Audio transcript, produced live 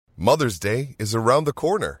Mother's Day is around the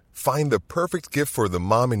corner. Find the perfect gift for the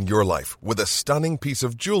mom in your life with a stunning piece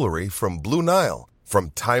of jewelry from Blue Nile.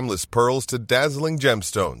 From timeless pearls to dazzling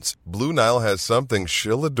gemstones, Blue Nile has something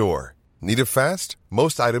she'll adore. Need it fast?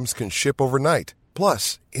 Most items can ship overnight.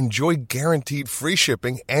 Plus, enjoy guaranteed free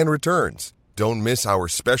shipping and returns. Don't miss our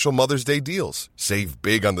special Mother's Day deals. Save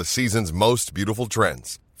big on the season's most beautiful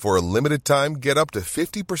trends. For a limited time, get up to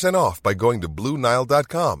 50% off by going to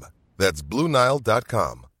BlueNile.com. That's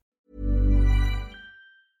BlueNile.com.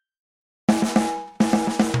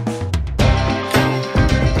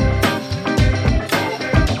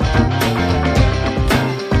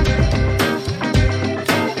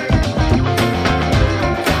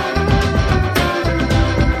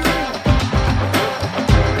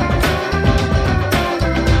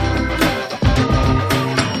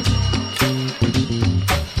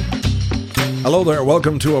 Hello there,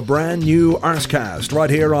 welcome to a brand new Arsecast right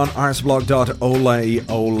here on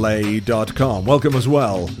arseblog.oleole.com. Welcome as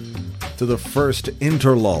well to the first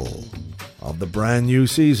interlull of the brand new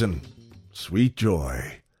season. Sweet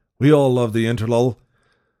joy. We all love the interlull,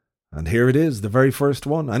 and here it is, the very first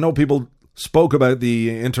one. I know people spoke about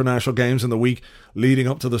the international games in the week leading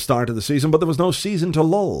up to the start of the season, but there was no season to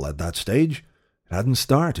lull at that stage. It hadn't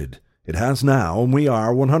started. It has now, and we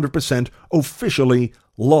are 100% officially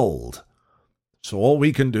lulled. So all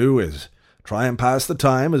we can do is try and pass the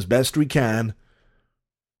time as best we can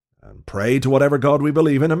and pray to whatever God we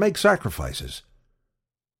believe in and make sacrifices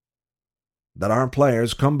that our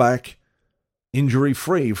players come back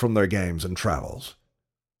injury-free from their games and travels.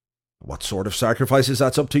 What sort of sacrifices,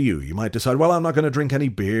 that's up to you. You might decide, well, I'm not going to drink any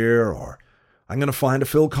beer, or I'm going to find a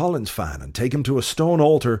Phil Collins fan and take him to a stone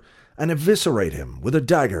altar and eviscerate him with a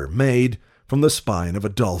dagger made from the spine of a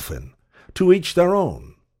dolphin. To each their own.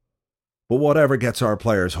 But whatever gets our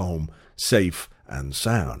players home safe and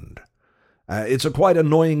sound. It's a quite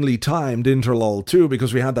annoyingly timed interlull too,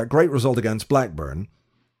 because we had that great result against Blackburn,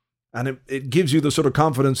 and it gives you the sort of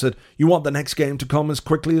confidence that you want the next game to come as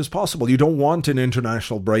quickly as possible. You don't want an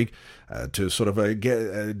international break to sort of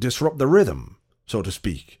disrupt the rhythm, so to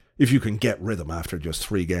speak, if you can get rhythm after just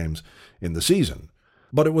 3 games in the season.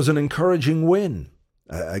 But it was an encouraging win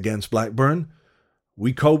against Blackburn.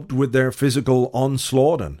 We coped with their physical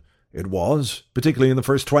onslaught, and it was, particularly in the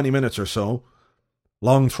first 20 minutes or so.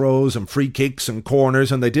 Long throws and free kicks and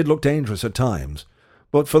corners, and they did look dangerous at times.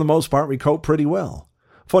 But for the most part, we coped pretty well.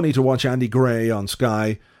 Funny to watch Andy Gray on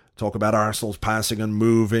Sky talk about Arsenal's passing and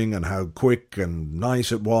moving and how quick and nice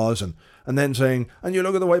it was, and then saying, and you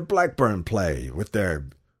look at the way Blackburn play, with their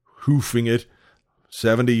hoofing it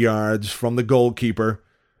 70 yards from the goalkeeper,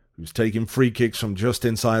 who's taking free kicks from just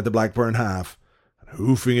inside the Blackburn half, and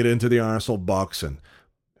hoofing it into the Arsenal box, and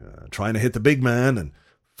trying to hit the big man and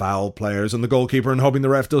foul players and the goalkeeper and hoping the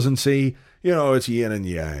ref doesn't see. You know, it's yin and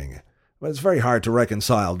yang. But it's very hard to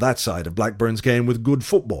reconcile that side of Blackburn's game with good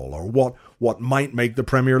football, or what might make the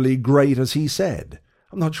Premier League great, as he said.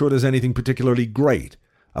 I'm not sure there's anything particularly great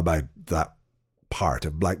about that part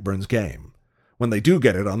of Blackburn's game. When they do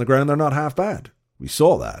get it on the ground, they're not half bad. We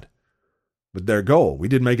saw that. But their goal, we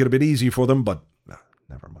did make it a bit easy for them, but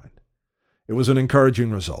never mind. It was an encouraging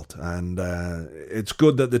result, and it's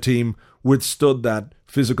good that the team withstood that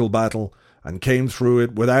physical battle and came through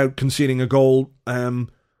it without conceding a goal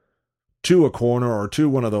to a corner or to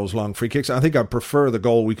one of those long free kicks. I think I prefer the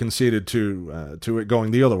goal we conceded to it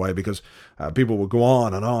going the other way, because people would go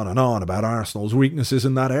on and on and on about Arsenal's weaknesses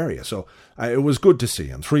in that area. So it was good to see,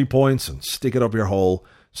 and 3 points and stick it up your hole,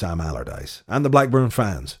 Sam Allardyce. And the Blackburn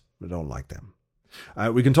fans, we don't like them.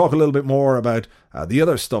 We can talk a little bit more about the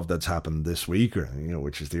other stuff that's happened this week,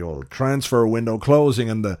 which is the old transfer window closing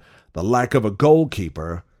and the lack of a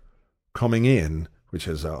goalkeeper coming in, which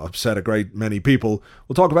has upset a great many people.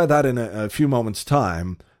 We'll talk about that in a few moments'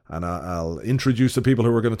 time, and I'll introduce the people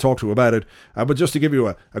who we're going to talk to about it. But just to give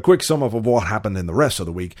you a quick sum up of what happened in the rest of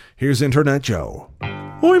the week, here's Internet Joe.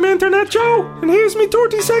 I'm Internet Joe, and here's me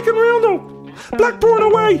 30-second roundup. Blackburn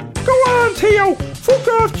away. Go on, Theo. Fuck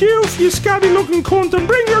off, Juice, you scabby-looking cunt, and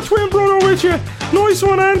bring your twin brother with you. Nice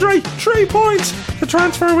one, Andre. 3 points. The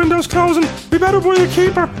transfer window's closing. We better buy a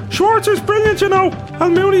keeper. Schwarzer's brilliant, you know.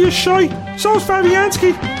 Almouni is shy. So's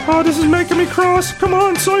Fabianski. Oh, this is making me cross. Come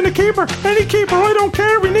on, sign a keeper. Any keeper, I don't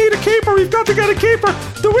care. We need a keeper. We've got to get a keeper.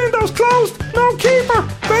 The window's closed. No keeper.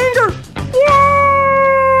 Banger. Whoa!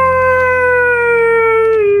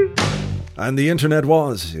 And the internet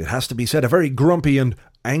was, it has to be said, a very grumpy and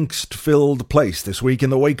angst-filled place this week in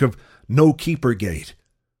the wake of No Keeper Gate.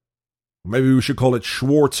 Maybe we should call it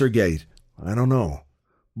Schwarzer Gate. I don't know.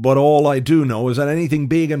 But all I do know is that anything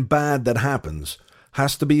big and bad that happens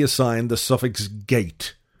has to be assigned the suffix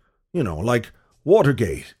gate. You know, like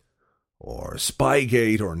Watergate, or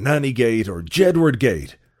Spygate, or Nannygate, or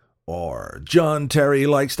Jedwardgate, or John Terry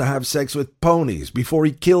likes to have sex with ponies before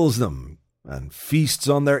he kills them and feasts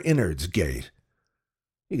on their innards gate.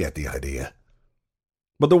 You get the idea.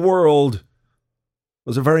 But the world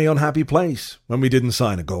was a very unhappy place when we didn't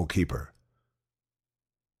sign a goalkeeper.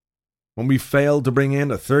 When we failed to bring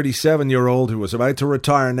in a 37-year-old who was about to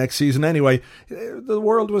retire next season anyway, the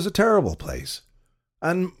world was a terrible place.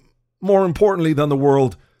 And more importantly than the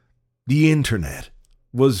world, the internet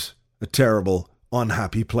was a terrible,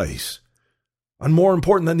 unhappy place. And more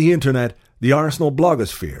important than the internet, the Arsenal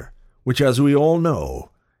blogosphere, which, as we all know,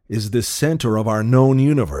 is the centre of our known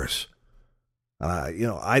universe.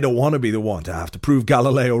 I don't want to be the one to have to prove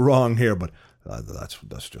Galileo wrong here, but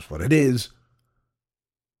that's just what it is.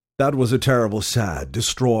 That was a terrible, sad,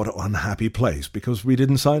 distraught, unhappy place because we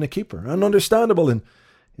didn't sign a keeper, and understandable in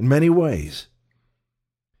many ways.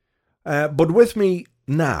 But with me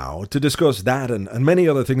now to discuss that and many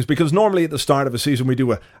other things, because normally at the start of a season we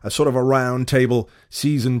do a sort of a round table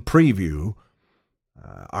season preview,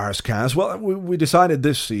 Arscast. Well, we decided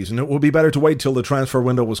this season it would be better to wait till the transfer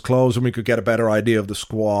window was closed and we could get a better idea of the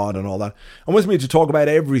squad and all that. And with me to talk about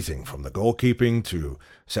everything from the goalkeeping to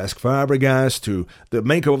Cesc Fabregas to the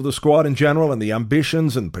makeup of the squad in general and the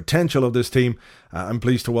ambitions and potential of this team, I'm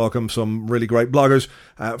pleased to welcome some really great bloggers.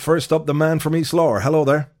 First up, the man from East Lower. Hello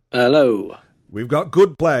there. Hello. We've got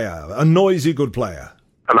good player, a noisy good player.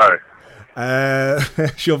 Hello.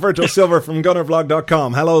 Gilberto Silva from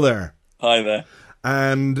GunnerVlog.com. Hello there. Hi there.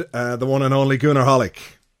 And the one and only Gunnar Holick.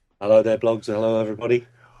 Hello there, blogs. Hello, everybody.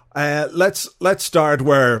 Let's start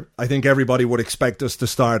where I think everybody would expect us to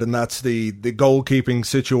start, and that's the goalkeeping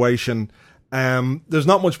situation. There's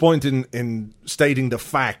not much point in stating the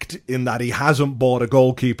fact in that he hasn't bought a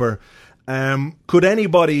goalkeeper. Could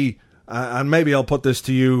anybody, and maybe I'll put this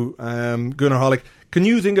to you, Gunnar Holick, can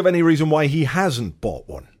you think of any reason why he hasn't bought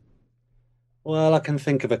one? Well, I can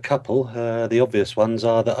think of a couple. The obvious ones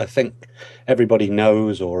are that I think everybody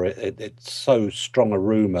knows, or it's so strong a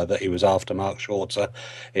rumour that he was after Mark Schwarzer.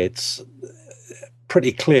 It's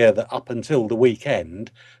pretty clear that up until the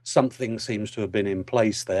weekend, something seems to have been in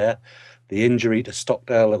place there. The injury to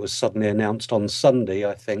Stockdale that was suddenly announced on Sunday,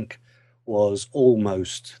 I think, was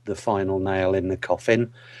almost the final nail in the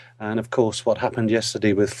coffin. And of course, what happened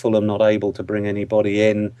yesterday with Fulham not able to bring anybody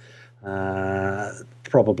in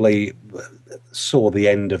probably saw the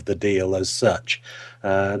end of the deal as such.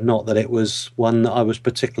 Not that it was one that I was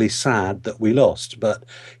particularly sad that we lost, but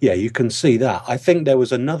yeah, you can see that. I think there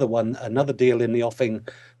was another deal in the offing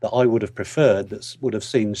that I would have preferred that would have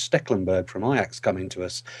seen Stecklenburg from Ajax coming to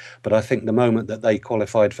us. But I think the moment that they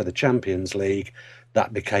qualified for the Champions League,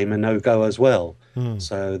 that became a no-go as well.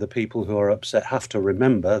 So the people who are upset have to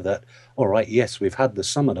remember that, all right, yes, we've had the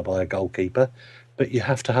summer to buy a goalkeeper, but you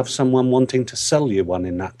have to have someone wanting to sell you one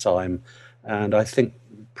in that time. And I think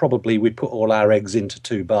probably we put all our eggs into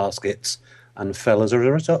two baskets and fell as a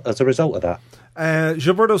result of that.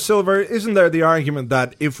 Gilberto Silva, isn't there the argument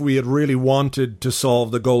that if we had really wanted to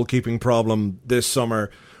solve the goalkeeping problem this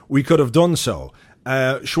summer, we could have done so?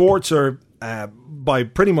 Schwarzer, by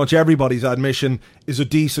pretty much everybody's admission, is a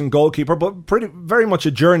decent goalkeeper, but very much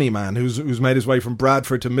a journeyman who's made his way from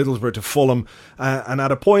Bradford to Middlesbrough to Fulham, and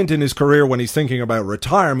at a point in his career when he's thinking about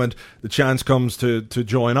retirement, the chance comes to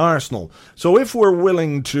join Arsenal. So if we're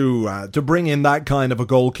willing to bring in that kind of a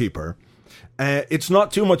goalkeeper, it's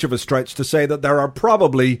not too much of a stretch to say that there are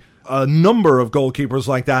probably a number of goalkeepers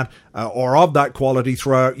like that, or of that quality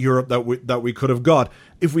throughout Europe that we could have got.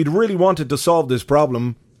 If we'd really wanted to solve this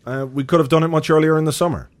problem, we could have done it much earlier in the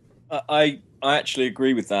summer. I actually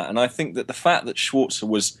agree with that, and I think that the fact that Schwarzer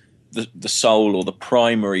was the sole or the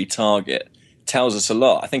primary target tells us a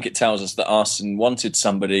lot. I think it tells us that Arsene wanted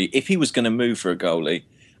somebody, if he was going to move for a goalie,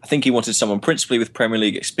 I think he wanted someone principally with Premier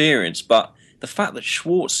League experience, but the fact that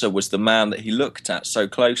Schwarzer was the man that he looked at so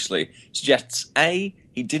closely suggests, A,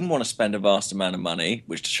 he didn't want to spend a vast amount of money,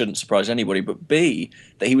 which shouldn't surprise anybody, but B,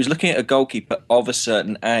 that he was looking at a goalkeeper of a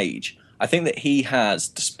certain age. I think that he has,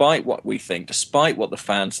 despite what we think, despite what the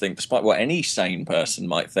fans think, despite what any sane person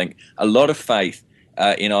might think, a lot of faith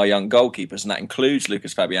in our young goalkeepers, and that includes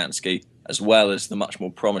Lucas Fabianski, as well as the much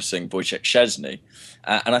more promising Wojciech Szczesny.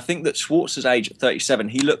 And I think that Schwarzer's age at 37,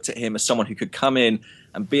 he looked at him as someone who could come in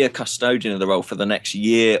and be a custodian of the role for the next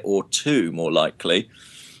year or two, more likely,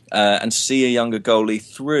 and see a younger goalie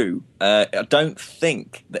through. I don't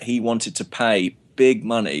think that he wanted to pay big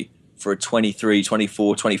money for a 23,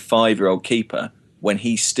 24, 25-year-old keeper when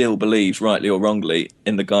he still believes, rightly or wrongly,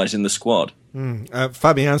 in the guys in the squad.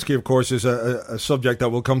 Fabianski, of course, is a subject that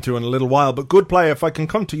we'll come to in a little while. But good play, if I can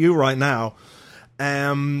come to you right now.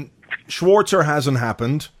 Schwarzer hasn't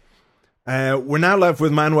happened. We're now left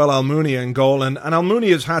with Manuel Almunia in goal, and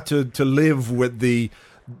Almunia's had to live with the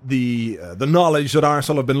knowledge that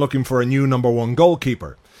Arsenal have been looking for a new number one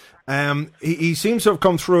goalkeeper. He seems to have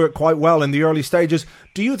come through it quite well in the early stages.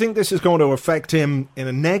 Do you think this is going to affect him in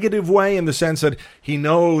a negative way, in the sense that he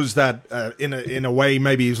knows that in a way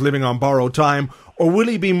maybe he's living on borrowed time, or will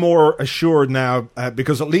he be more assured now,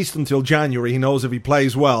 because at least until January he knows if he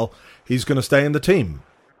plays well he's going to stay in the team?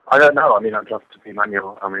 I don't know. I mean, I'd love to be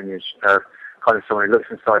Manuel. I mean, he's kind of someone who looks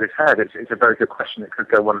inside his head. It's a very good question. It could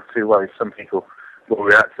go one of two ways. Some people will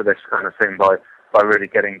react to this kind of thing by really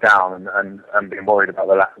getting down and being worried about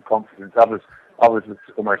the lack of confidence. Others would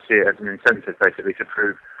almost see it as an incentive, basically, to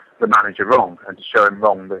prove the manager wrong and to show him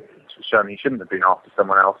wrong, to show him he shouldn't have been after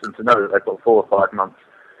someone else, and to know that they've got 4 or 5 months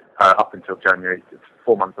up until January,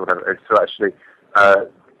 4 months or whatever it is, to actually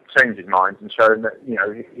change his mind and show him that, you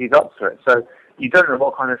know, he's up to it. So you don't know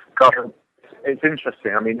what kind of government. It's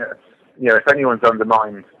interesting. I mean, you know, if anyone's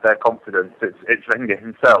undermined their confidence, it's Wenger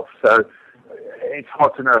himself. So it's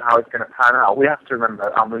hard to know how it's going to pan out. We have to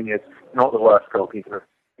remember Almunia's not the worst goalkeeper a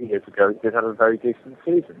few years ago. He did have a very decent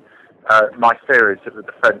season. My fear is that the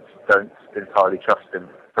defence don't entirely trust him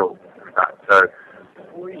at all, in fact. So,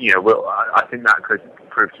 you know, I think that could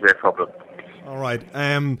prove to be a problem. All right.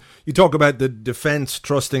 You talk about the defence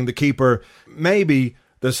trusting the keeper. Maybe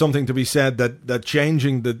there's something to be said that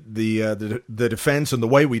changing the defence and the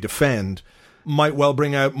way we defend might well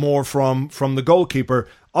bring out more from the goalkeeper.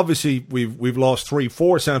 Obviously, we've lost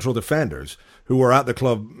 3-4 central defenders who were at the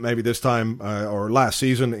club maybe this time or last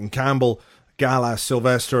season. In Campbell, Gallas,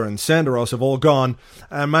 Sylvester and Senderos have all gone.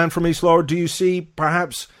 Man from East Lower, do you see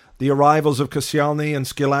perhaps the arrivals of Koscielny and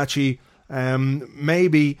Schillaci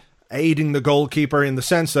maybe aiding the goalkeeper in the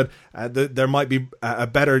sense that there might be a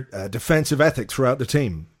better defensive ethic throughout the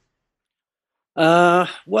team?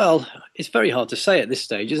 Well, it's very hard to say at this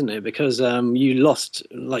stage, isn't it? Because you lost,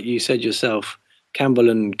 like you said yourself, Campbell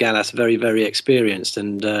and Gallas, very, very experienced,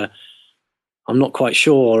 and I'm not quite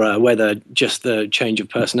sure whether just the change of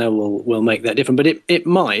personnel will make that different, but it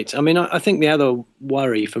might. I mean, I think the other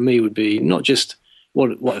worry for me would be not just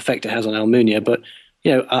what effect it has on Almunia, but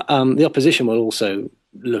you know, the opposition will also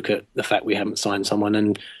look at the fact we haven't signed someone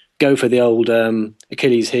and go for the old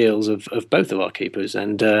Achilles heels of both of our keepers,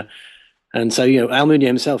 and so, you know, Almunia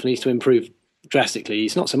himself needs to improve drastically.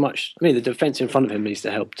 He's not so much. I mean, the defence in front of him needs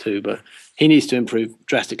to help too, but he needs to improve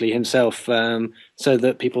drastically himself so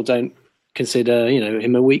that people don't consider, you know,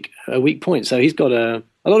 him a weak point. So he's got a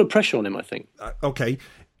lot of pressure on him, I think. Okay,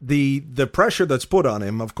 the pressure that's put on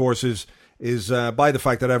him, of course, is by the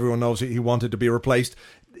fact that everyone knows he wanted to be replaced.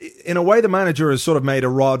 In a way, the manager has sort of made a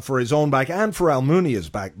rod for his own back and for Almunia's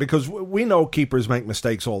back, because we know keepers make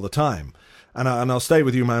mistakes all the time. And I'll stay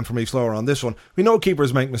with you, man, from East Lower on this one. We know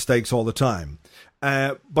keepers make mistakes all the time.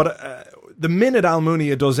 But the minute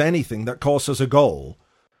Almunia does anything that costs us a goal,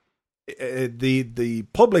 the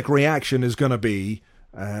public reaction is going to be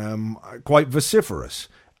quite vociferous.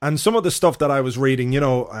 And some of the stuff that I was reading, you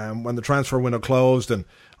know, when the transfer window closed and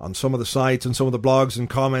on some of the sites and some of the blogs and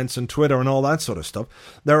comments and Twitter and all that sort of stuff,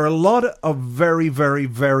 there are a lot of very, very,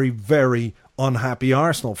 very, very unhappy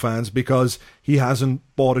Arsenal fans because he hasn't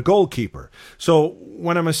bought a goalkeeper. So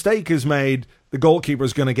when a mistake is made, the goalkeeper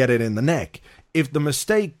is going to get it in the neck. If the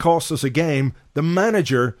mistake costs us a game, the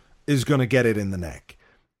manager is going to get it in the neck.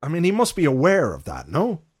 I mean, he must be aware of that,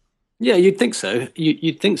 no? Yeah, you'd think so.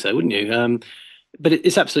 You'd think so, wouldn't you? But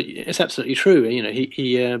it's absolutely true. You know,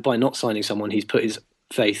 he by not signing someone, he's put his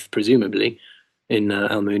faith, presumably, in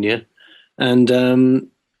Almunia, and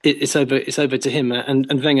it's over to him.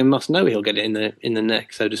 And Wenger must know he'll get it in the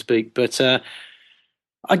neck, so to speak. But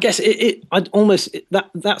I guess that's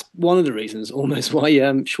one of the reasons almost why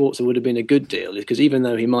Schwarzer would have been a good deal, is because even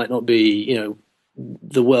though he might not be, you know,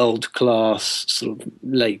 the world class sort of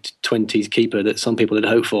late 20s keeper that some people had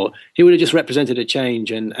hoped for, he would have just represented a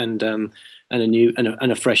change and a new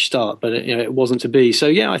and a fresh start. But you know, it wasn't to be. So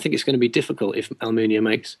yeah, I think it's going to be difficult if Almunia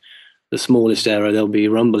makes the smallest error. There'll be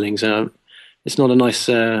rumblings. It's not a nice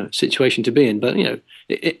situation to be in. But you know,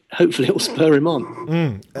 hopefully it will spur him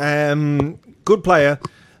on. Good player.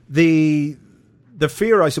 The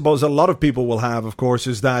fear, I suppose, a lot of people will have, of course,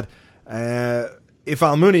 is that if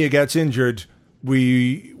Almunia gets injured,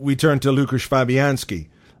 we turn to Lukasz Fabianski,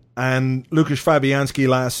 and Lukasz Fabianski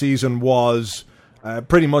last season was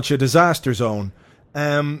pretty much a disaster zone.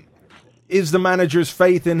 Is the manager's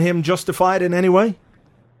faith in him justified in any way?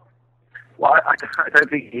 Well, I don't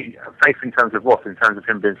think faith in terms of what? In terms of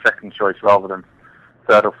him being second choice rather than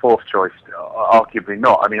third or fourth choice? Arguably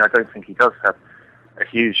not. I mean, I don't think he does have a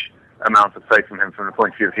huge amount of faith in him from the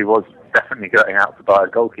point of view of he was definitely going out to buy a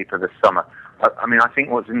goalkeeper this summer. I mean, I think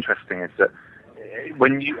what's interesting is that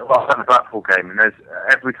when you have a Blackpool game, and there's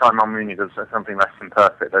every time Almunia does something less than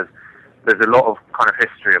perfect, there's a lot of kind of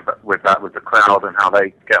history with the crowd and how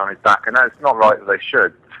they get on his back, and that's not right that they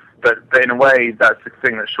should. But in a way, that's the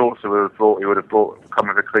thing that Schwarzer would have thought he would have come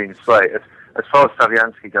with a clean slate. As far as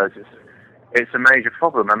Fabianski goes, it's a major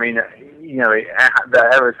problem. I mean, the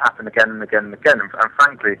errors happen again and again and again, and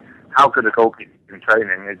frankly, how good a goalkeeper in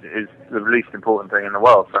training is the least important thing in the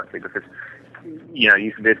world, frankly, because you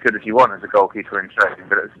can be as good as you want as a goalkeeper in training,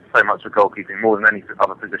 but it's so much of goalkeeping, more than any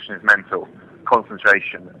other position, is mental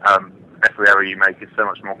concentration. Every error you make is so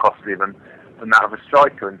much more costly than that of a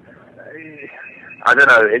striker, and I don't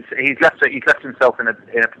know. He's left himself in a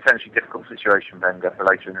potentially difficult situation, Wenger, for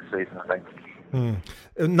later in the season, I think.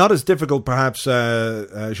 Not as difficult, perhaps,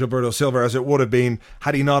 Gilberto Silva, as it would have been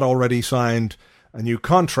had he not already signed a new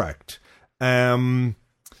contract.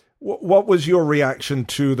 What was your reaction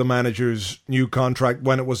to the manager's new contract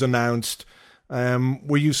when it was announced?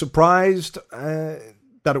 Were you surprised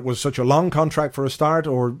that it was such a long contract for a start?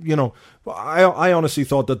 Or, I honestly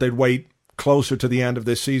thought that they'd wait closer to the end of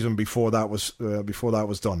this season before that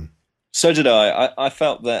was done. So did I. I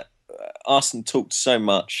felt that Arsene talked so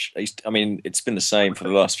much. It's been the same for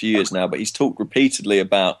the last few years now, but he's talked repeatedly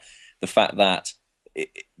about the fact that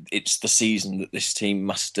it's the season that this team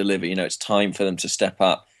must deliver. It's time for them to step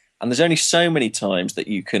up. And there's only so many times that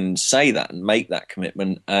you can say that and make that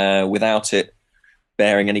commitment without it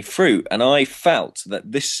bearing any fruit. And I felt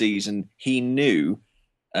that this season he knew,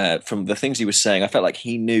 from the things he was saying, I felt like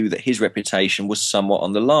he knew that his reputation was somewhat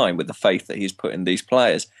on the line with the faith that he's put in these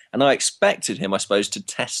players. And I expected him, I suppose, to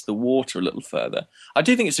test the water a little further. I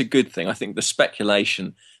do think it's a good thing. I think the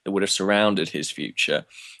speculation that would have surrounded his future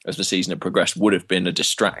as the season had progressed would have been a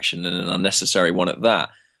distraction and an unnecessary one at that.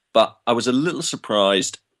 But I was a little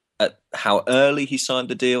surprised at how early he signed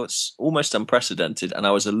the deal. It's almost unprecedented. And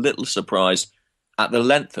I was a little surprised at the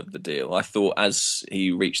length of the deal. I thought as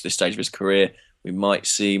he reached this stage of his career, we might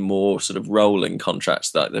see more sort of rolling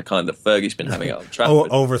contracts, like the kind that Fergie's been having at Old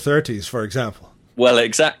Trafford. Over 30s, for example. Well,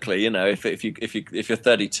 exactly. If you're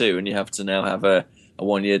 32 and you have to now have a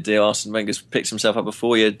 1-year deal, Arsene Wenger picks himself up a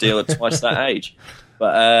 4-year deal at twice that age.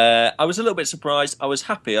 But I was a little bit surprised. I was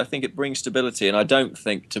happy. I think it brings stability, and I don't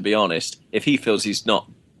think, to be honest, if he feels he's not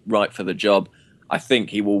right for the job, I think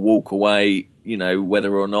he will walk away,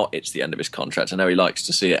 whether or not it's the end of his contract. I know he likes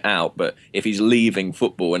to see it out, but if he's leaving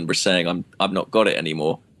football and we're saying I've not got it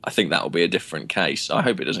anymore, I think that will be a different case. I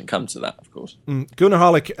hope it doesn't come to that, of course. Gunnar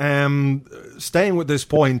Hollick, staying with this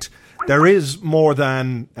point, there is more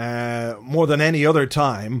than any other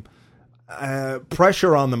time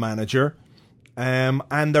pressure on the manager,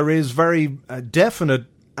 and there is very definite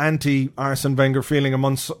anti-Arsene Wenger feeling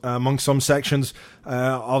among some sections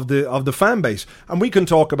of the fan base, and we can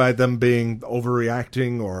talk about them being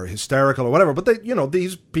overreacting or hysterical or whatever. But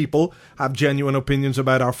these people have genuine opinions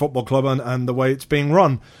about our football club and the way it's being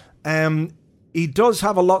run. He does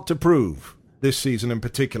have a lot to prove this season, in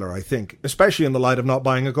particular, I think, especially in the light of not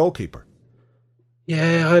buying a goalkeeper.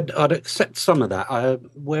 Yeah, I'd accept some of that.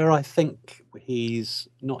 Where I think he's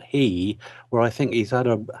had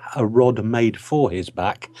a rod made for his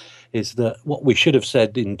back is that what we should have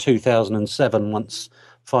said in 2007, once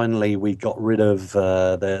finally we got rid of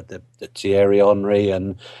the Thierry Henry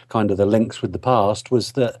and kind of the links with the past,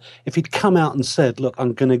 was that if he'd come out and said, look,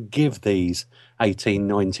 I'm going to give these 18,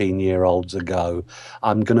 19-year-olds a go.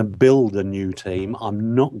 I'm going to build a new team.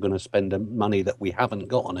 I'm not going to spend money that we haven't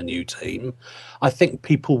got on a new team. I think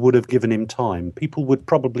people would have given him time. People would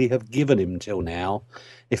probably have given him till now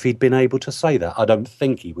if he'd been able to say that. I don't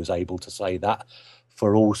think he was able to say that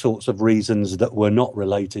for all sorts of reasons that were not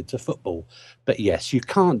related to football. But yes, you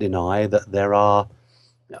can't deny that there are,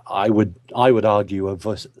 I would argue,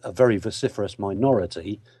 a very vociferous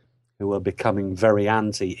minority who are becoming very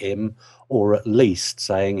anti-him, or at least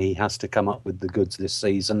saying he has to come up with the goods this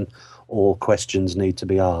season or questions need to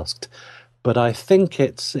be asked. But I think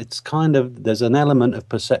it's kind of, there's an element of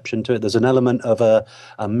perception to it. There's an element of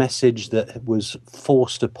a message that was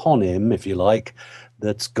forced upon him, if you like,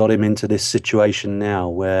 that's got him into this situation now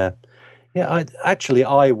where, yeah,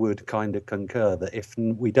 I would kind of concur that if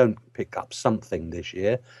we don't pick up something this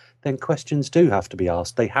year, then questions do have to be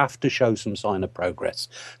asked. They have to show some sign of progress.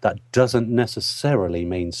 That doesn't necessarily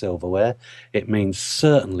mean silverware. It means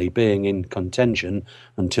certainly being in contention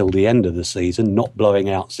until the end of the season, not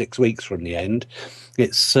blowing out 6 weeks from the end.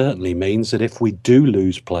 it certainly means that if we do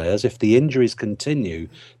lose players, if the injuries continue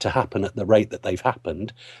to happen at the rate that they've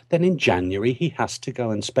happened, then in January he has to go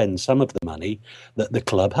and spend some of the money that the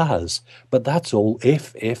club has. But that's all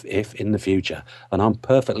if in the future. And I'm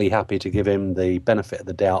perfectly happy to give him the benefit of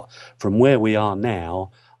the doubt. From where we are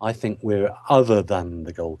now, I think we're, other than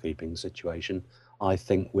the goalkeeping situation, I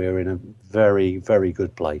think we're in a very, very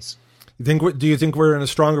good place. Do you think we're in a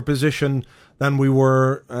stronger position than we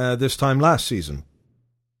were this time last season?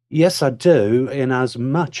 Yes, I do, in as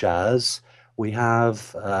much as we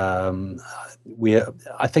have...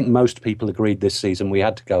 I think most people agreed this season we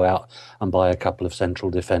had to go out and buy a couple of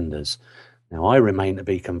central defenders. Now, I remain to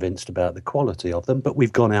be convinced about the quality of them, but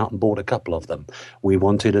we've gone out and bought a couple of them. We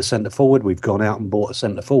wanted a centre-forward, we've gone out and bought a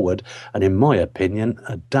centre-forward, and in my opinion,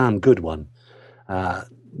 a damn good one.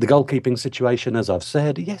 The goalkeeping situation, as I've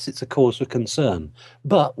said, yes, it's a cause for concern.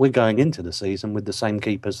 But we're going into the season with the same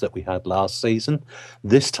keepers that we had last season.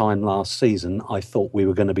 This time last season, I thought we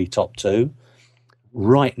were going to be top two.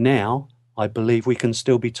 Right now, I believe we can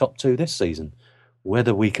still be top two this season.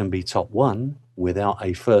 Whether we can be top one without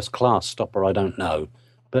a first-class stopper, I don't know.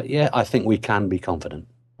 But yeah, I think we can be confident.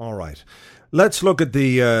 All right. Let's look at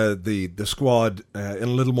the squad in a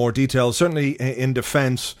little more detail. Certainly in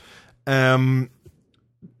defence,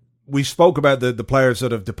 we spoke about the players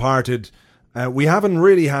that have departed. We haven't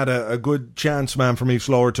really had a good chance, man, from East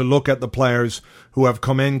Lower to look at the players who have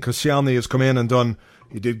come in. Koscielny has come in and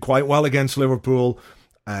he did quite well against Liverpool.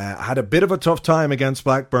 Had a bit of a tough time against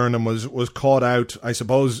Blackburn and was caught out, I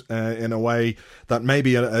suppose, in a way that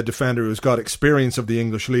maybe a defender who's got experience of the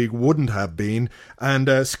English League wouldn't have been. And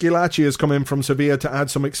Schillaci has come in from Sevilla to add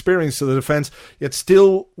some experience to the defence. Yet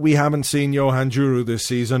still, we haven't seen Johan Djuru this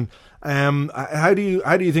season. How do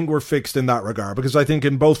you think we're fixed in that regard? Because I think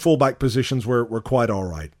in both fullback positions we're quite all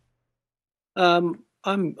right. I'm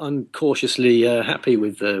cautiously happy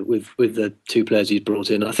with the two players he's brought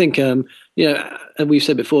in. I think and we've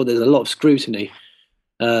said before, there's a lot of scrutiny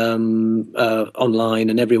online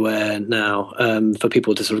and everywhere now for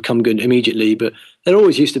people to sort of come good immediately. But there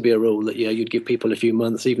always used to be a rule that you'd give people a few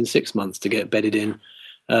months, even 6 months, to get bedded in.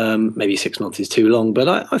 Maybe 6 months is too long, but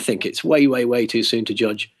I think it's way too soon to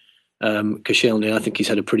judge Koscielny. I think he's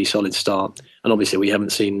had a pretty solid start, and obviously we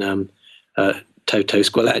haven't seen Toto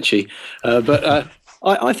Squillaci, but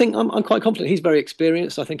I think I'm quite confident. He's very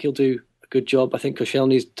experienced. I think he'll do a good job. I think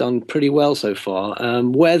Koscielny's done pretty well so far.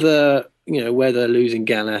 Whether losing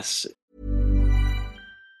Gallas.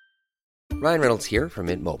 Ryan Reynolds here from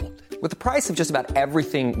Mint Mobile. With the price of just about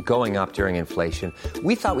everything going up during inflation,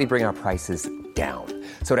 we thought we'd bring our prices down.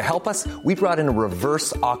 So to help us, we brought in a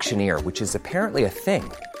reverse auctioneer, which is apparently a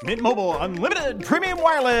thing. Mint Mobile Unlimited Premium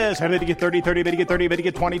Wireless. How to get 30, 30, bit to get 30, bit to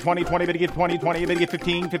get 20, 20, 20, bit to get 20, 20, bit to get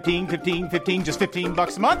 15, 15, 15, 15, just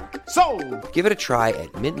 $15 a month? Sold! Give it a try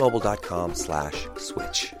at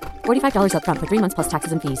mintmobile.com/switch. $45 up front for 3 months plus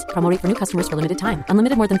taxes and fees. Promo rate for new customers for limited time.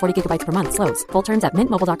 Unlimited more than 40 gigabytes per month. Slows full terms at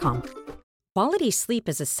mintmobile.com. Quality sleep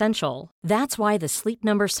is essential. That's why the Sleep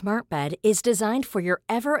Number Smart Bed is designed for your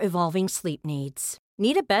ever-evolving sleep needs.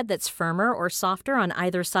 Need a bed that's firmer or softer on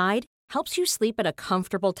either side? Helps you sleep at a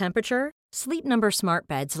comfortable temperature? Sleep Number Smart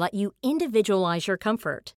Beds let you individualize your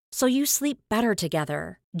comfort, so you sleep better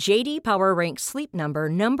together. J.D. Power ranks Sleep Number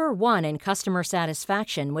number 1 in customer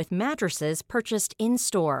satisfaction with mattresses purchased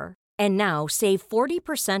in-store. And now, save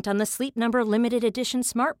 40% on the Sleep Number Limited Edition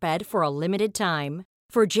Smart Bed for a limited time.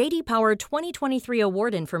 For J.D. Power 2023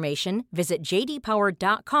 award information, visit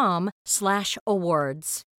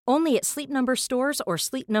jdpower.com/awards. Only at Sleep Number stores or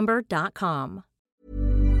sleepnumber.com.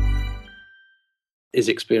 His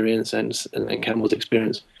experience and Campbell's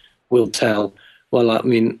experience will tell. Well, I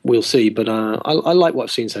mean, we'll see. But I like what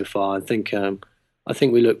I've seen so far. I think we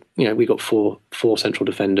look. We got four central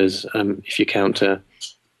defenders. If you count the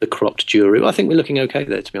cropped Djuru, I think we're looking okay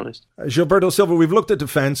there, to be honest. Gilberto Silva, we've looked at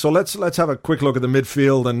defence, so let's have a quick look at the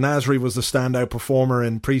midfield. And Nasri was the standout performer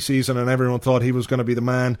in pre-season, and everyone thought he was going to be the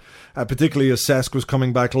man, particularly as Cesc was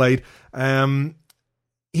coming back late.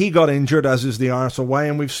 He got injured, as is the Arsenal way,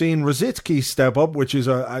 and we've seen Rosicky step up, which is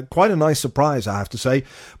quite a nice surprise, I have to say.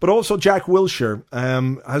 But also Jack Wilshere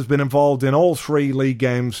has been involved in all 3 league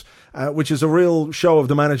games, which is a real show of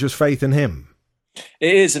the manager's faith in him.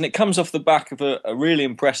 It is, and it comes off the back of a really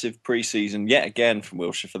impressive pre-season, yet again from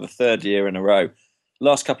Wilshere for the 3rd year in a row.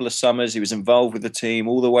 Last couple of summers, he was involved with the team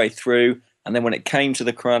all the way through, and then when it came to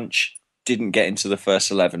the crunch, didn't get into the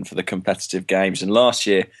first 11 for the competitive games. And last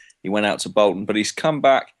year, he went out to Bolton, but he's come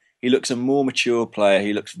back. He looks a more mature player.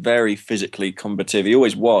 He looks very physically combative. He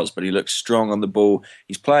always was, but he looks strong on the ball.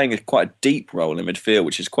 He's playing quite a deep role in midfield,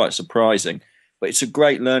 which is quite surprising. But it's a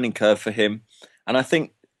great learning curve for him. And I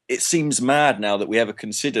think it seems mad now that we ever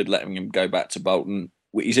considered letting him go back to Bolton.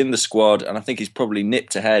 He's in the squad, and I think he's probably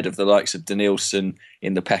nipped ahead of the likes of Danielson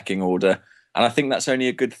in the pecking order. And I think that's only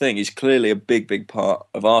a good thing. He's clearly a big, big part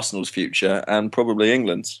of Arsenal's future and probably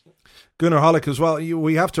England's. Gunnar Hollick as well.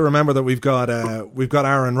 We have to remember that we've got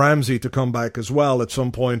Aaron Ramsey to come back as well at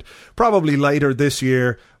some point, probably later this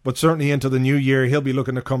year, but certainly into the new year. He'll be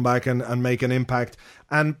looking to come back and make an impact.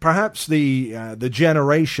 And perhaps the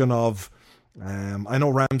generation of I know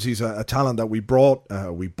Ramsey's a talent that we bought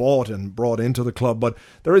and brought into the club, but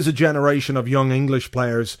there is a generation of young English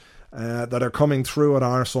players that are coming through at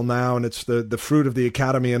Arsenal now, and it's the fruit of the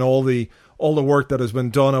academy and all the work that has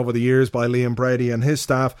been done over the years by Liam Brady and his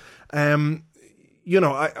staff.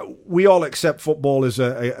 We all accept football is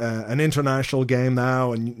an international game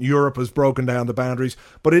now, and Europe has broken down the boundaries.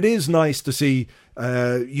 But it is nice to see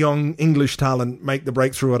young English talent make the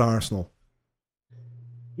breakthrough at Arsenal.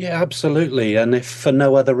 Yeah, absolutely. And if for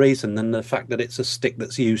no other reason than the fact that it's a stick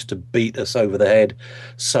that's used to beat us over the head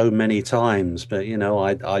so many times. But,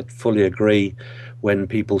 I fully agree when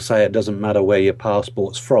people say it doesn't matter where your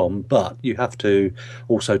passport's from, but you have to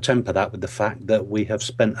also temper that with the fact that we have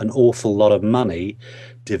spent an awful lot of money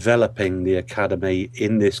developing the academy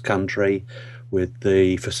in this country, with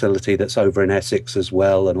the facility that's over in Essex as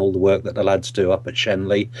well, and all the work that the lads do up at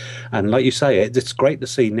Shenley. And like you say, it's great to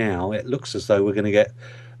see now. It looks as though we're going to get,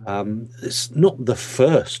 it's not the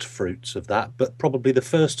first fruits of that, but probably the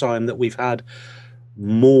first time that we've had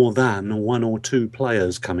more than one or two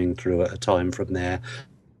players coming through at a time from there.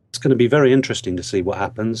 It's going to be very interesting to see what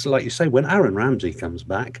happens. Like you say, when Aaron Ramsey comes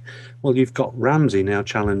back, well, you've got Ramsey now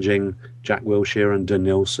challenging Jack Wilshere and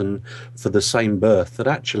Danielson for the same berth that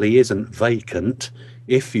actually isn't vacant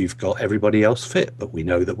if you've got everybody else fit. But we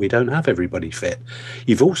know that we don't have everybody fit.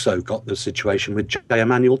 You've also got the situation with J.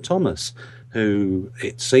 Emmanuel Thomas, who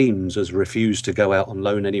it seems has refused to go out on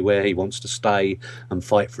loan anywhere. He wants to stay and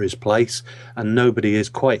fight for his place, and nobody is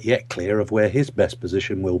quite yet clear of where his best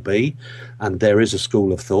position will be. And there is a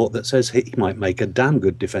school of thought that says he might make a damn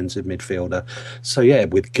good defensive midfielder. So yeah,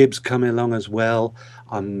 with Gibbs coming along as well,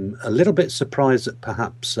 I'm a little bit surprised that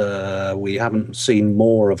perhaps we haven't seen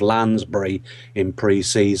more of Lansbury in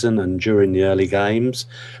pre-season and during the early games.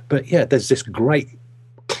 But yeah, there's this great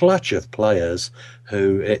clutch of players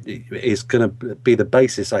who it is going to be the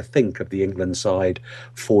basis, I think, of the England side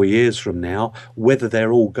 4 years from now. Whether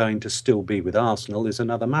they're all going to still be with Arsenal is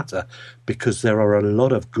another matter, because there are a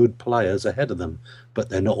lot of good players ahead of them, but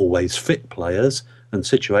they're not always fit players, and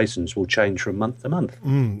situations will change from month to month.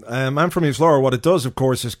 And from his Laura, what it does, of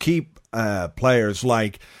course, is keep players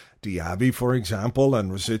like Diaby, for example,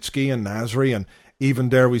 and Rosicky and Nasri, and even,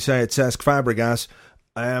 dare we say it, Cesc Fabregas,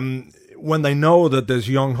 when they know that there's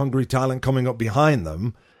young, hungry talent coming up behind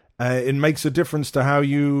them, it makes a difference to how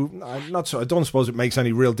you... I don't suppose it makes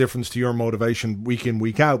any real difference to your motivation week in,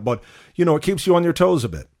 week out, but, it keeps you on your toes a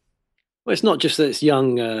bit. Well, it's not just that it's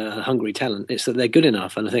young, hungry talent, it's that they're good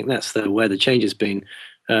enough, and I think that's where the change has been.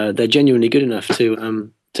 They're genuinely good enough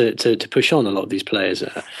to push on a lot of these players.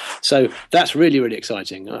 So that's really, really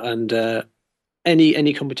exciting, and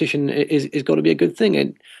any competition is got to be a good thing.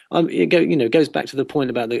 And it goes back to the point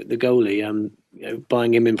about the goalie.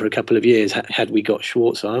 Buying him in for a couple of years had we got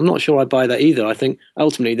Schwarzer. I'm not sure I buy that either. I think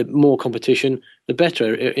ultimately the more competition, the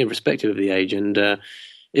better, irrespective of the age. And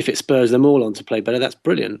if it spurs them all on to play better, that's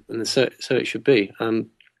brilliant. And so it should be. I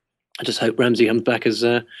just hope Ramsey comes back as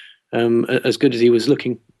good as he was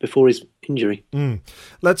looking before his injury.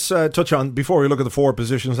 Let's touch on, before we look at the forward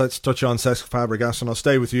positions, let's touch on Cesc Fabregas, and I'll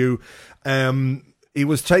stay with you. He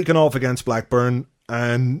was taken off against Blackburn,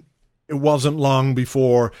 and it wasn't long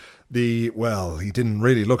before he didn't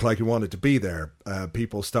really look like he wanted to be there.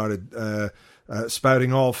 People started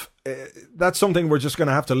spouting off. That's something we're just going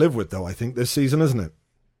to have to live with, though, I think, this season, isn't it?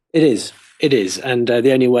 It is. And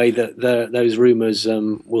the only way that those rumours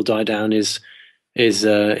will die down is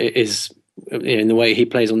in the way he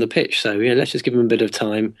plays on the pitch. So let's just give him a bit of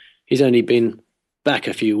time. He's only been back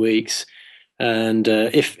a few weeks, and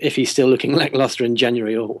if he's still looking lacklustre in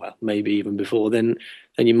January, or maybe even before, then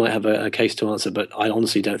you might have a case to answer. But I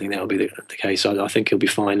honestly don't think that will be the case. I think he'll be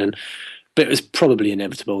fine. But it was probably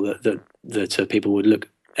inevitable that people would look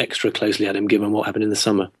extra closely at him given what happened in the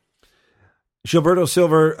summer. Gilberto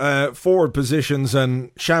Silva, forward positions,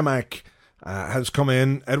 and Chamakh has come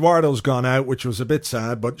in. Eduardo's gone out, which was a bit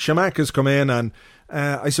sad, but Chamakh has come in, and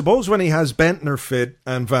I suppose when he has Bentner fit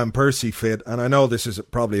and Van Persie fit, and I know this is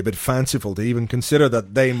probably a bit fanciful to even consider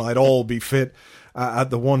that they might all be fit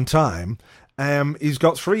at the one time, he's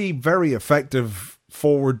got three very effective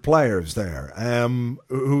forward players there,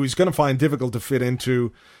 who he's going to find difficult to fit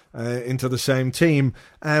into into the same team.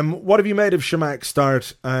 What have you made of Chamak's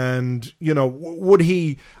start? And, would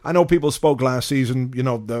he... I know people spoke last season,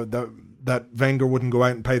 that Wenger wouldn't go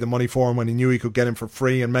out and pay the money for him when he knew he could get him for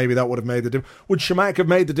free, and maybe that would have made the difference. Would Chamak have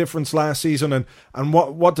made the difference last season? And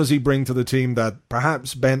what does he bring to the team that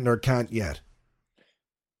perhaps Bendtner can't yet?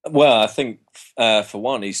 Well, I think, for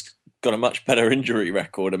one, he's got a much better injury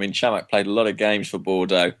record. I mean, Chamak played a lot of games for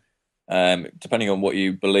Bordeaux. Depending on what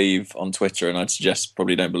you believe on Twitter, and I'd suggest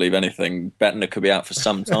probably don't believe anything, Bendtner could be out for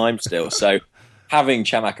some time still. So having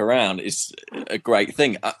Chamak around is a great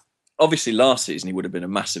thing. Obviously, last season he would have been a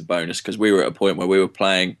massive bonus because we were at a point where we were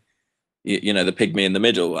playing, the pygmy in the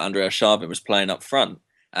middle. Andrei Arshavin was playing up front,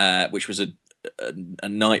 which was a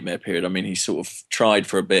nightmare period. I mean, he sort of tried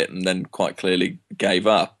for a bit and then quite clearly gave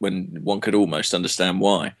up when one could almost understand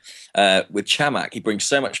why. With Chamak, he brings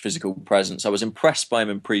so much physical presence. I was impressed by him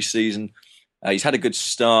in pre-season. He's had a good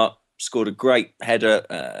start, scored a great header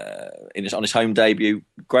on his home debut,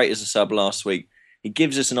 great as a sub last week. He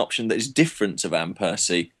gives us an option that is different to Van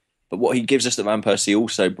Persie, but what he gives us that Van Persie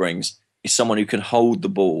also brings is someone who can hold the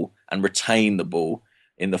ball and retain the ball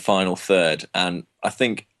in the final third. And I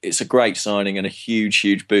think it's a great signing and a huge,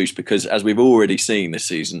 huge boost because, as we've already seen this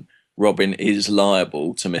season, Robin is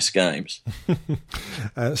liable to miss games.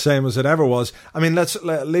 Same as it ever was. I mean,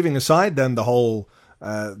 leaving aside then the whole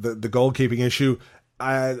the goalkeeping issue.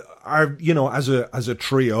 As a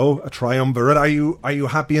trio, a triumvirate, are you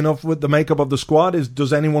happy enough with the makeup of the squad?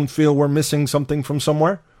 Does anyone feel we're missing something from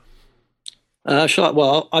somewhere?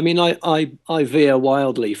 Well, I mean, I veer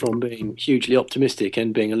wildly from being hugely optimistic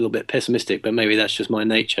and being a little bit pessimistic, but maybe that's just my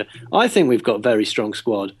nature. I think we've got a very strong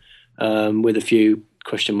squad with a few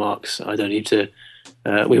question marks. I don't need to.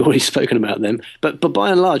 We've already spoken about them, but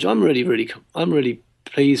by and large, I'm really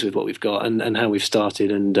pleased with what we've got and how we've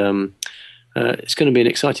started, and it's going to be an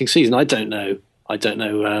exciting season. I don't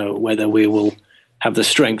know whether we will have the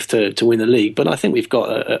strength to win the league, but I think we've got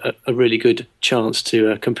a really good chance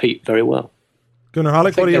to compete very well. Gunnar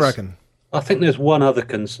Halleck, what do you reckon? I think there's one other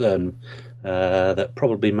concern that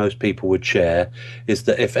probably most people would share, is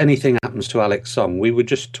that if anything happens to Alex Song, we were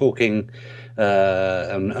just talking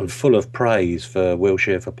and full of praise for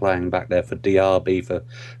Wilshere for playing back there, for Diaby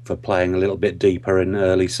for playing a little bit deeper in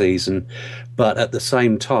early season. But at the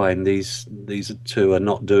same time, these two are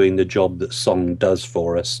not doing the job that Song does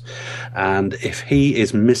for us. And if he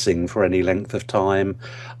is missing for any length of time,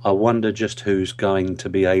 I wonder just who's going to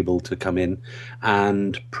be able to come in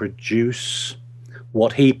and produce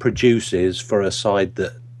what he produces for a side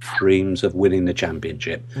that dreams of winning the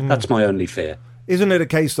championship. That's my only fear. Isn't it a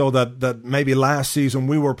case, though, that maybe last season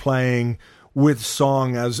we were playing with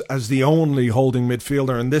Song as the only holding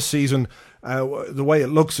midfielder, and this season the way it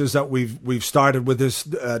looks is that we've started with this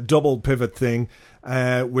double pivot thing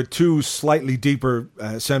with two slightly deeper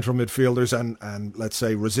central midfielders and let's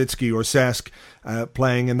say Rosicky or Cesc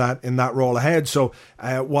playing in that role ahead. So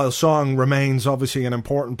while Song remains obviously an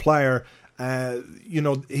important player,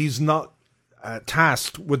 he's not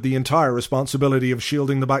tasked with the entire responsibility of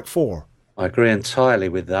shielding the back four. I agree entirely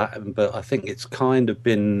with that, but I think it's kind of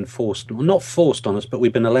been not forced on us, but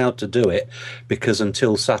we've been allowed to do it because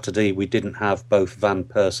until Saturday we didn't have both Van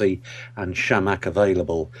Persie and Chamak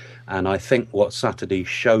available. And I think what Saturday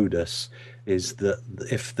showed us is that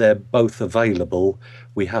if they're both available,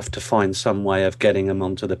 we have to find some way of getting them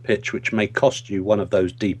onto the pitch, which may cost you one of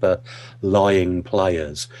those deeper lying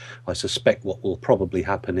players. I suspect what will probably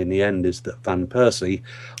happen in the end is that Van Persie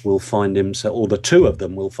will find himself, or the two of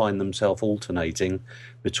them will find themselves alternating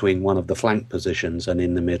between one of the flank positions and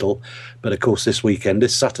in the middle. But of course this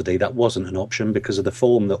Saturday, that wasn't an option because of the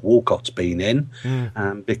form that Walcott's been in,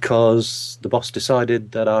 and because the boss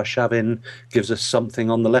decided that Arshavin gives us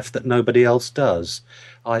something on the left that nobody else does.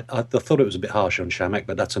 I thought it was a bit harsh on Chamak,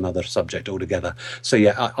 but that's another subject altogether. So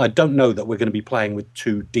yeah, I don't know that we're going to be playing with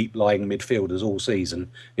two deep-lying midfielders all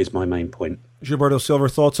season, is my main point. Gilberto Silva,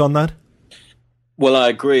 thoughts on that? Well, I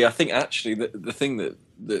agree. I think actually the thing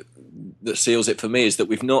that seals it for me is that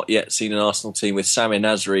we've not yet seen an Arsenal team with Samir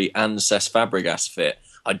Nasri and Cesc Fabregas fit.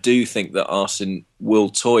 I do think that Arsene will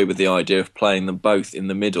toy with the idea of playing them both in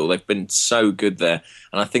the middle. They've been so good there.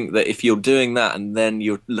 And I think that if you're doing that and then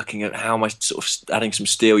you're looking at how am I sort of adding some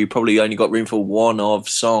steel, you probably only got room for one of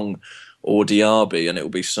Song or Diaby, and it will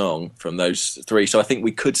be Song from those three. So I think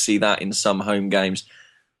we could see that in some home games.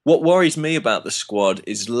 What worries me about the squad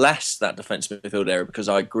is less that defensive midfield area, because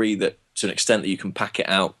I agree that to an extent that you can pack it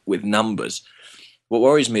out with numbers. What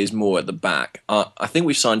worries me is more at the back. I think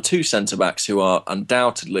we've signed two centre-backs who are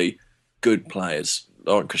undoubtedly good players,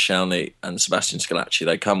 Laurent Koscielny and Sebastian Scalacci.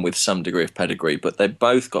 They come with some degree of pedigree, but they've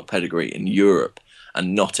both got pedigree in Europe.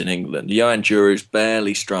 and not in England. Johan Djurgård's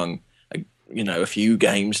barely strung, a few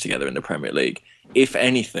games together in the Premier League. If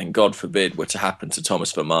anything, God forbid, were to happen to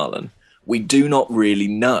Thomas Vermaelen, we do not really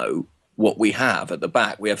know what we have at the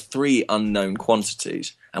back. We have 3 unknown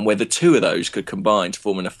quantities, and whether 2 of those could combine to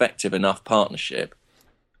form an effective enough partnership,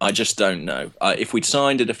 I just don't know. If we'd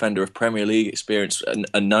signed a defender of Premier League experience,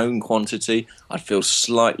 a known quantity, I'd feel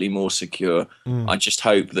slightly more secure. I just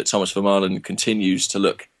hope that Thomas Vermaelen continues to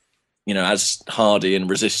look, as hardy and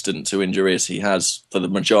resistant to injury as he has for the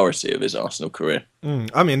majority of his Arsenal career.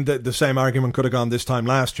 I mean, the same argument could have gone this time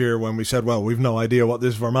last year when we said, well, we've no idea what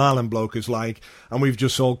this Vermaelen bloke is like, and we've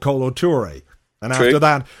just sold Kolo Touré. And True. After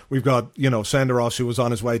that, we've got, Senderos, who was on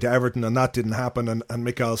his way to Everton, and that didn't happen, and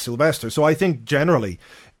Mikael Sylvester. So I think generally,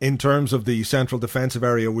 in terms of the central defensive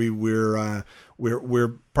area,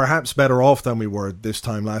 we're perhaps better off than we were this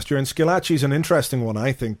time last year. And Schillaci's an interesting one,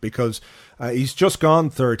 I think, because he's just gone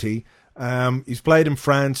 30. He's played in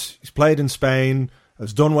France, he's played in Spain,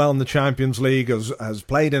 has done well in the Champions League, has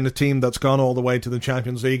played in a team that's gone all the way to the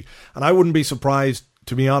Champions League. And I wouldn't be surprised,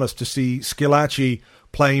 to be honest, to see Schillaci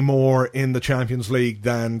play more in the Champions League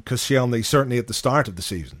than Koscielny, certainly at the start of the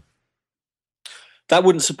season. That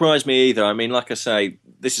wouldn't surprise me either. I mean, like I say,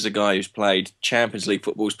 this is a guy who's played Champions League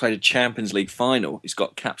football, he's played a Champions League final, he's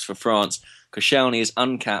got caps for France. Koscielny is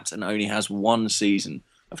uncapped and only has 1 season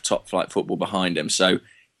of top-flight football behind him. So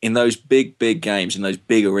in those big games, in those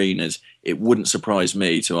big arenas, it wouldn't surprise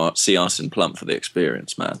me to see Arsene plump for the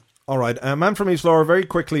experience, man. All right, man from East Laura, very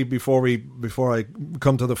quickly before I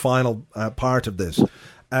come to the final part of this.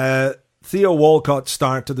 Theo Walcott's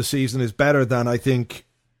start to the season is better than I think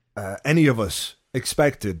any of us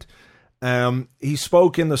expected. He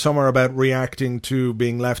spoke in the summer about reacting to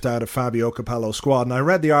being left out of Fabio Capello's squad, and I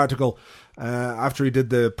read the article after he did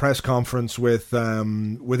the press conference with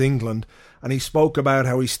England, and he spoke about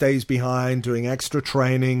how he stays behind doing extra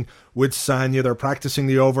training with Sagna. They're practicing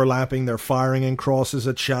the overlapping, they're firing in crosses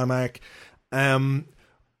at Chamakh.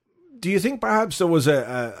 Do you think perhaps there was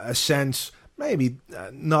a sense, maybe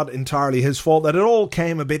not entirely his fault, that it all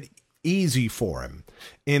came a bit easy for him,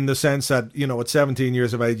 in the sense that, at 17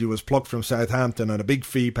 years of age, he was plucked from Southampton and a big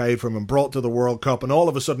fee paid for him and brought to the World Cup, and all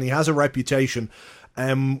of a sudden he has a reputation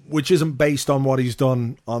which isn't based on what he's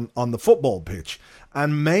done on the football pitch.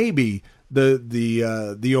 And maybe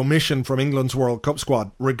the omission from England's World Cup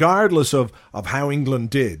squad, regardless of how England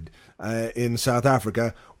did in South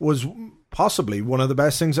Africa, was possibly one of the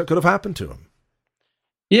best things that could have happened to him.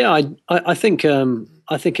 Yeah, I think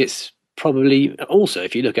it's probably also,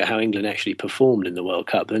 if you look at how England actually performed in the World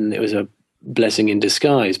Cup, then it was a blessing in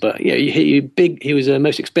disguise. But yeah, he was a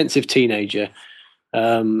most expensive teenager,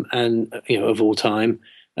 and of all time.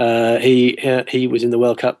 He was in the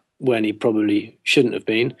World Cup when he probably shouldn't have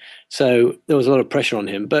been, so there was a lot of pressure on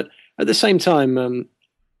him. But at the same time,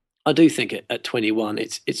 I do think at 21,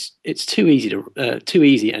 it's too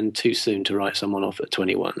easy and too soon to write someone off at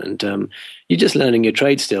 21, and you're just learning your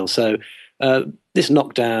trade still. So this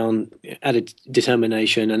knockdown, added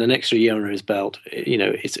determination, and an extra year under his belt,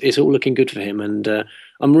 it's all looking good for him. And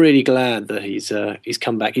I'm really glad that he's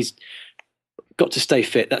come back. He's got to stay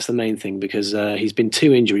fit. That's the main thing, because he's been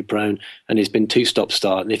too injury prone and he's been too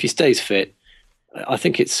stop-start. And if he stays fit, I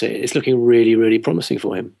think it's looking really, really promising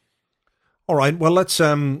for him. All right, well, let's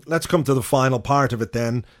come to the final part of it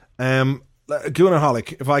then. Gunnar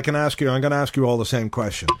Hollick, if I can ask you, I'm going to ask you all the same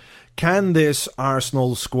question. Can this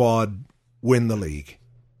Arsenal squad win the league?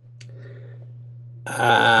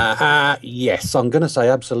 Yes, I'm going to say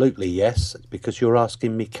absolutely yes, because you're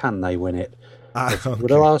asking me, can they win it? If you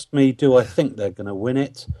would have asked me, do I think they're going to win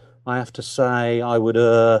it? I have to say I would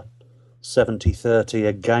 70-30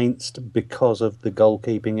 against, because of the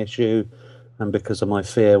goalkeeping issue and because of my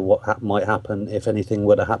fear what might happen if anything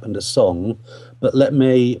were to happen to Song. But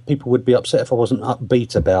people would be upset if I wasn't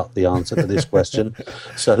upbeat about the answer to this question.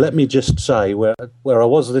 So let me just say, where I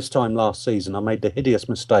was this time last season, I made the hideous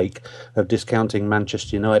mistake of discounting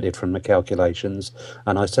Manchester United from the calculations,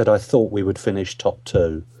 and I said I thought we would finish top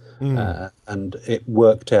 2. And it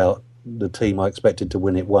worked out. The team I expected to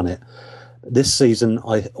win it won it. This season,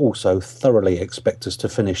 I also thoroughly expect us to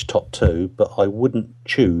finish top 2, but I wouldn't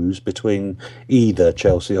choose between either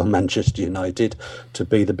Chelsea or Manchester United to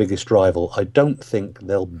be the biggest rival. I don't think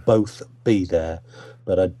they'll both be there,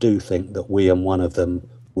 but I do think that we and one of them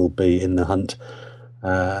will be in the hunt.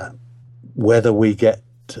 Whether we get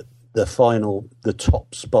the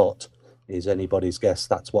top spot is anybody's guess.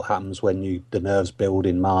 That's what happens when the nerves build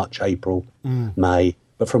in March, April, May.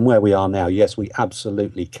 But from where we are now, yes, we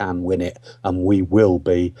absolutely can win it, and we will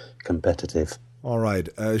be competitive. All right.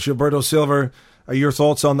 Gilberto Silva, your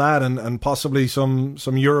thoughts on that, and possibly some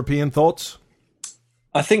European thoughts?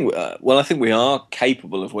 I think we are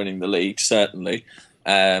capable of winning the league, certainly.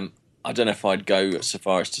 I don't know if I'd go so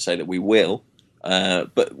far as to say that we will,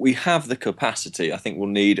 but we have the capacity. I think we'll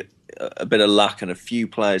need a bit of luck and a few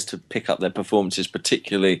players to pick up their performances,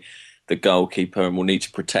 particularly the goalkeeper, and we'll need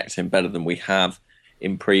to protect him better than we have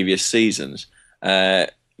in previous seasons.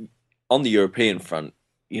 On the European front,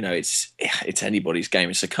 it's anybody's game.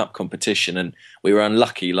 It's a cup competition, and we were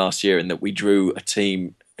unlucky last year in that we drew a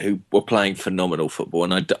team who were playing phenomenal football,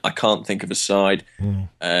 and I can't think of a side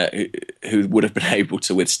who would have been able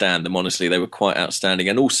to withstand them. Honestly, they were quite outstanding,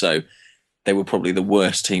 and also they were probably the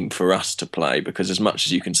worst team for us to play, because as much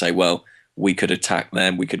as you can say, well, we could attack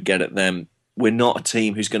them, we could get at them, we're not a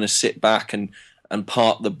team who's going to sit back and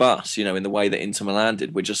park the bus, in the way that Inter Milan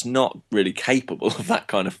did. We're just not really capable of that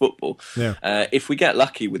kind of football. Yeah. If we get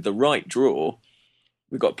lucky with the right draw,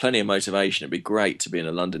 we've got plenty of motivation. It'd be great to be in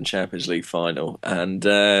a London Champions League final, and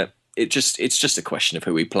it's just a question of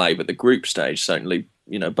who we play. But the group stage certainly,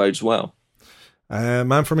 bodes well.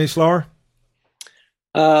 Man from East Lower?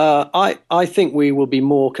 I think we will be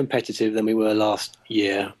more competitive than we were last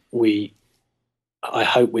year. I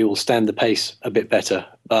hope we will stand the pace a bit better.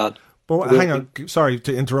 But hang on, sorry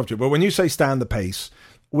to interrupt you, but when you say stand the pace,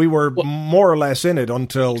 we were more or less in it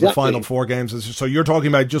until the final 4 games. So you're talking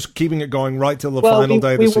about just keeping it going right till the final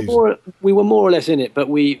day of the season. We were more or less in it, but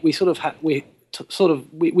we were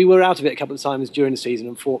out of it a couple of times during the season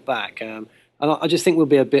and fought back. And I just think we'll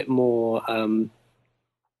be a bit more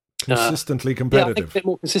consistently competitive. Yeah, I think a bit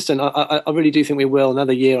more consistent. I really do think we will.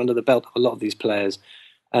 Another year under the belt of a lot of these players,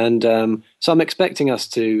 and so I'm expecting us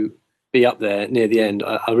to be up there near the end.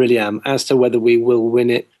 I really am. As to whether we will win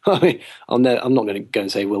it, I mean, I'm not going to go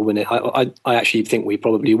and say we'll win it. I actually think we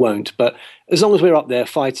probably won't. But as long as we're up there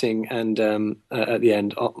fighting, and at the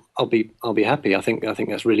end, I'll be happy. I think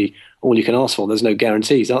that's really all you can ask for. There's no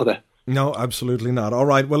guarantees, are there? No, absolutely not. All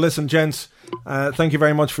right. Well, listen, gents, thank you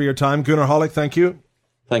very much for your time. Gunnar Hollick, thank you.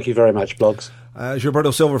 Thank you very much, Blogs.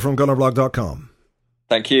 Gilberto Silva from GunnarBlog.com.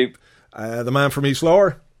 Thank you. The man from East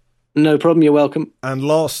Lower. No problem, you're welcome. And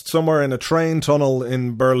lost somewhere in a train tunnel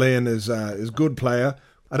in Berlin is good player.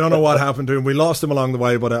 I don't know what happened to him. We lost him along the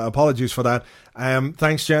way, but apologies for that.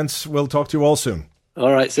 Thanks, gents. We'll talk to you all soon.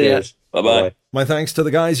 All right, see ya. Bye-bye. My thanks to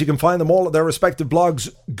the guys. You can find them all at their respective blogs: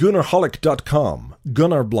 GunnarHollick.com,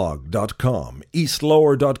 GunnarBlog.com,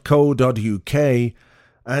 EastLower.co.uk,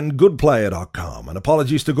 and GoodPlayer.com. And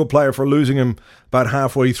apologies to Goodplayer for losing him about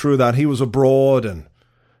halfway through that. He was abroad, and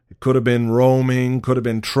it could have been roaming, could have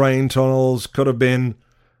been train tunnels, could have been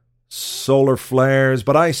solar flares,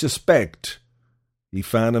 but I suspect he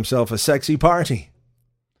found himself a sexy party.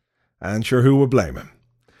 And sure, who would blame him?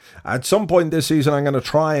 At some point this season, I'm going to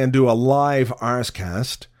try and do a live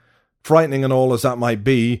Arscast, frightening and all as that might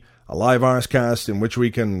be, a live Arscast in which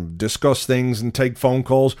we can discuss things and take phone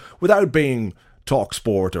calls without being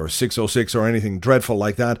TalkSport or 606 or anything dreadful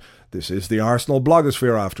like that. This is the Arsenal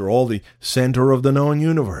blogosphere, after all, the centre of the known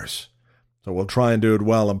universe. So we'll try and do it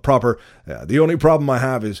well and proper. The only problem I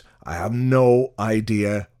have is I have no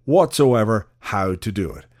idea whatsoever how to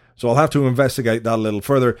do it. So I'll have to investigate that a little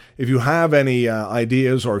further. If you have any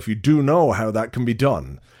ideas, or if you do know how that can be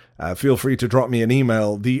done, feel free to drop me an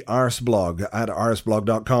email,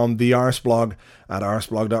 thearseblog@arseblog.com,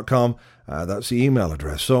 thearseblog@arseblog.com. That's the email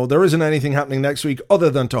address. So there isn't anything happening next week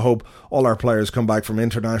other than to hope all our players come back from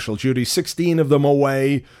international duty, 16 of them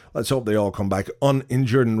away. Let's hope they all come back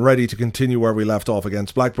uninjured and ready to continue where we left off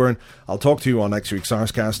against Blackburn. I'll talk to you on next week's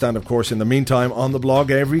Arscast, and of course in the meantime on the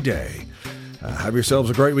blog every day. Have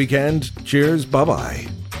yourselves a great weekend. Cheers. Bye-bye.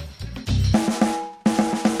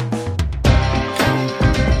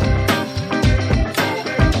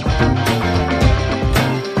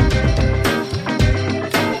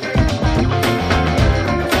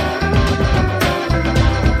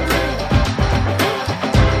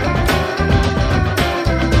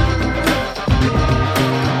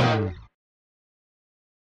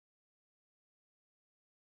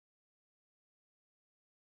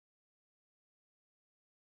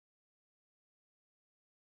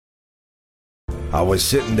 I was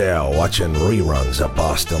sitting there watching reruns of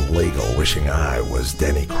Boston Legal, wishing I was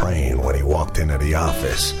Denny Crane when he walked into the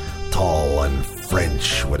office, tall and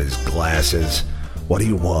French with his glasses. "What do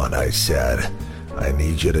you want?" I said. "I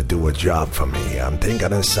need you to do a job for me. I'm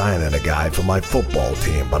thinking of signing a guy for my football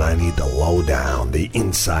team, but I need the lowdown, the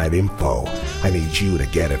inside info. I need you to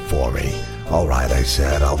get it for me." "All right," I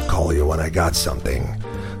said, "I'll call you when I got something."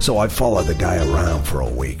 So I followed the guy around for a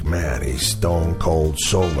week. Man, he's stone cold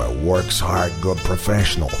sober, works hard, good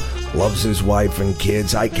professional, loves his wife and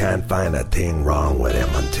kids. I can't find a thing wrong with him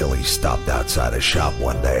until he stopped outside a shop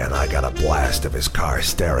one day and I got a blast of his car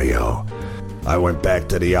stereo. I went back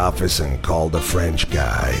to the office and called the French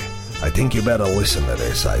guy. I think you better listen to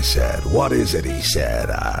this, I said. What is it, he said.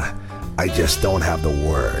 I just don't have the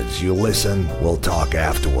words. You listen, we'll talk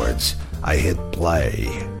afterwards. I hit play.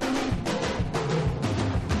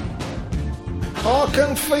 I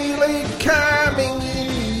can feel it coming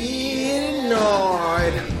in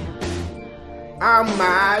Lord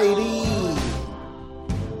Almighty.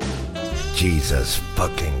 Jesus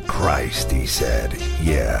fucking Christ, he said.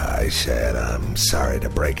 Yeah, I said, I'm sorry to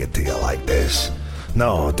break it to you like this.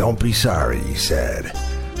 No, don't be sorry, he said.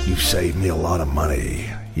 You've saved me a lot of money.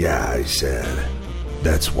 Yeah, I said.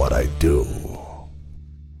 That's what I do.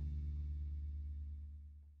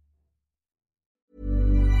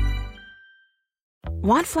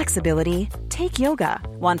 Want flexibility? Take yoga.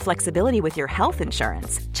 Want flexibility with your health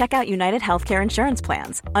insurance? Check out United Healthcare Insurance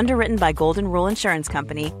Plans. Underwritten by Golden Rule Insurance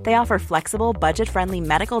Company, they offer flexible, budget-friendly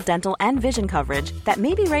medical, dental, and vision coverage that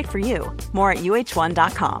may be right for you. More at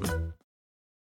UH1.com.